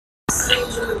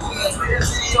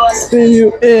Spin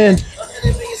you in.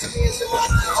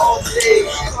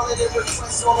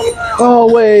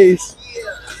 Always.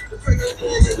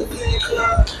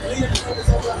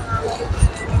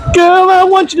 Girl, I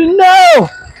want you to know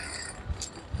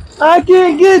I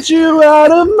can't get you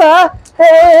out of my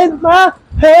head, my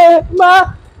head,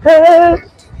 my head.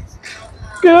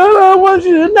 Girl, I want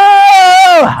you to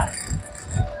know.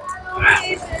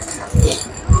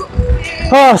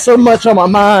 Oh, so much on my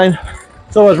mind.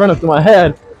 So much running through my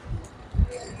head.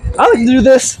 I like to do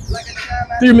this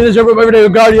 3 minutes jump rope every day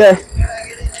with Gardea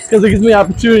because it gives me the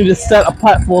opportunity to set a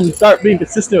platform and start being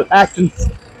consistent with actions.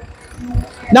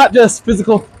 Not just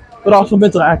physical, but also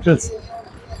mental actions.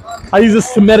 I use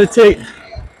this to meditate.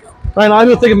 Right now, I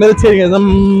don't think of meditating as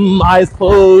eyes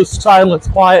closed, silence,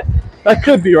 quiet. That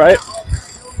could be, right?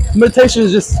 Meditation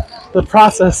is just the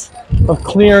process of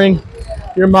clearing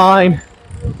your mind,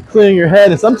 clearing your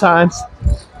head, and sometimes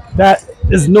that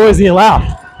is noisy and loud.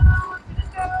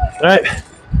 Right?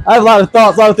 I have a lot of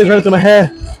thoughts, a lot of things running through my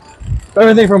head.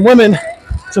 Everything from women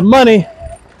to money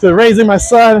to raising my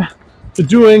son to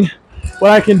doing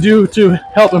what I can do to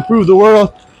help improve the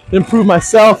world, to improve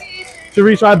myself, to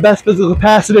reach my best physical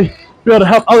capacity, be able to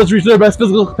help others reach their best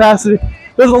physical capacity.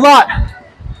 There's a lot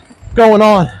going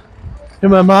on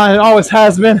in my mind. It always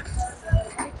has been.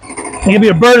 It can be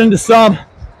a burden to some.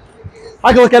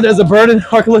 I can look at it as a burden,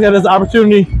 or I can look at it as an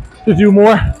opportunity to do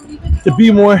more, to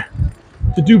be more,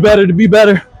 to do better, to be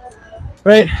better,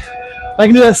 right? I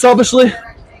can do that selfishly,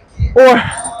 or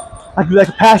I can do that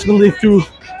compassionately through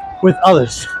with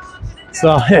others.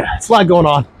 So yeah, it's a lot going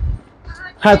on.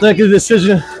 I have to make a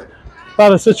decision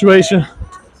about a situation,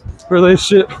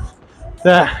 relationship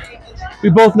that we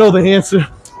both know the answer.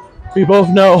 We both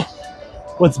know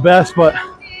what's best, but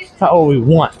not what we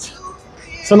want.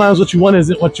 Sometimes what you want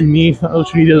isn't what you need.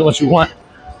 What you need isn't what you want.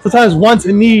 Sometimes wants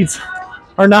and needs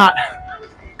are not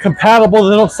compatible.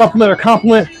 They don't supplement or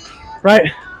complement,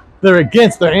 right? They're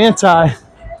against, they're anti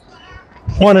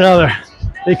one another.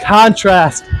 They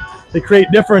contrast, they create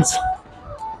difference.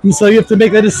 And so you have to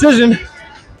make that decision.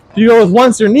 Do you go with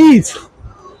wants or needs,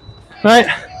 right?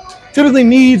 Typically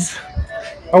needs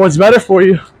are what's better for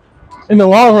you in the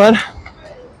long run.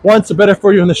 Wants are better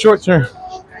for you in the short term.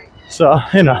 So,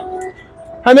 I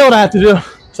know what I have to do,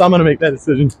 so I'm gonna make that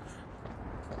decision.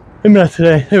 Maybe not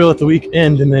today, maybe let the week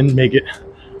end and then make it.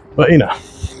 But yeah,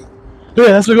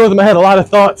 that's what goes in my head, a lot of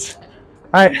thoughts.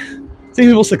 All right, seeing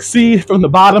people succeed from the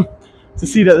bottom,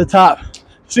 succeed at the top,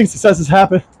 seeing successes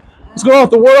happen. What's going on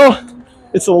with the world?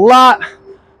 It's a lot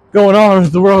going on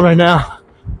with the world right now.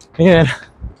 And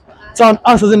it's on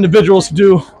us as individuals to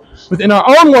do within our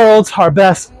own worlds our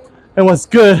best and what's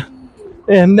good.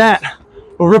 And that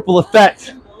will ripple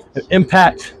effect and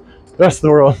impact the rest of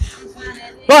the world.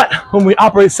 But when we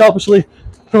operate selfishly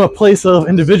from a place of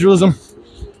individualism,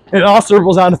 it also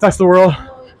ripples out and affects the world.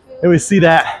 And we see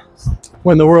that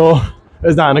when the world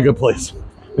is not in a good place.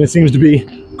 And it seems to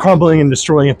be crumbling and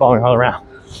destroying and falling all around.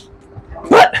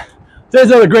 But today's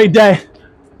another great day.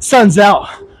 Sun's out,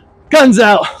 guns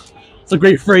out. It's a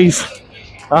great phrase.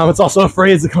 It's also a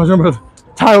phrase that comes from a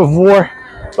time of war.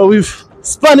 But we've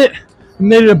spun it and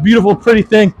made it a beautiful, pretty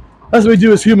thing. That's what we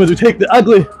do as humans. We take the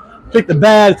ugly, take the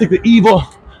bad, take the evil,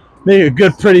 make it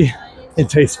good, pretty, and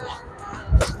tasteful.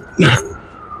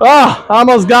 I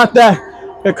almost got that.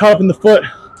 Got caught up in the foot.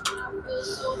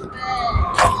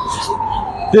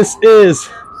 This is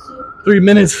 3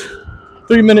 minutes,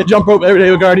 3-minute jump rope every day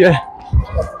with Gardea.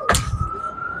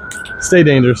 Stay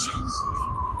dangerous.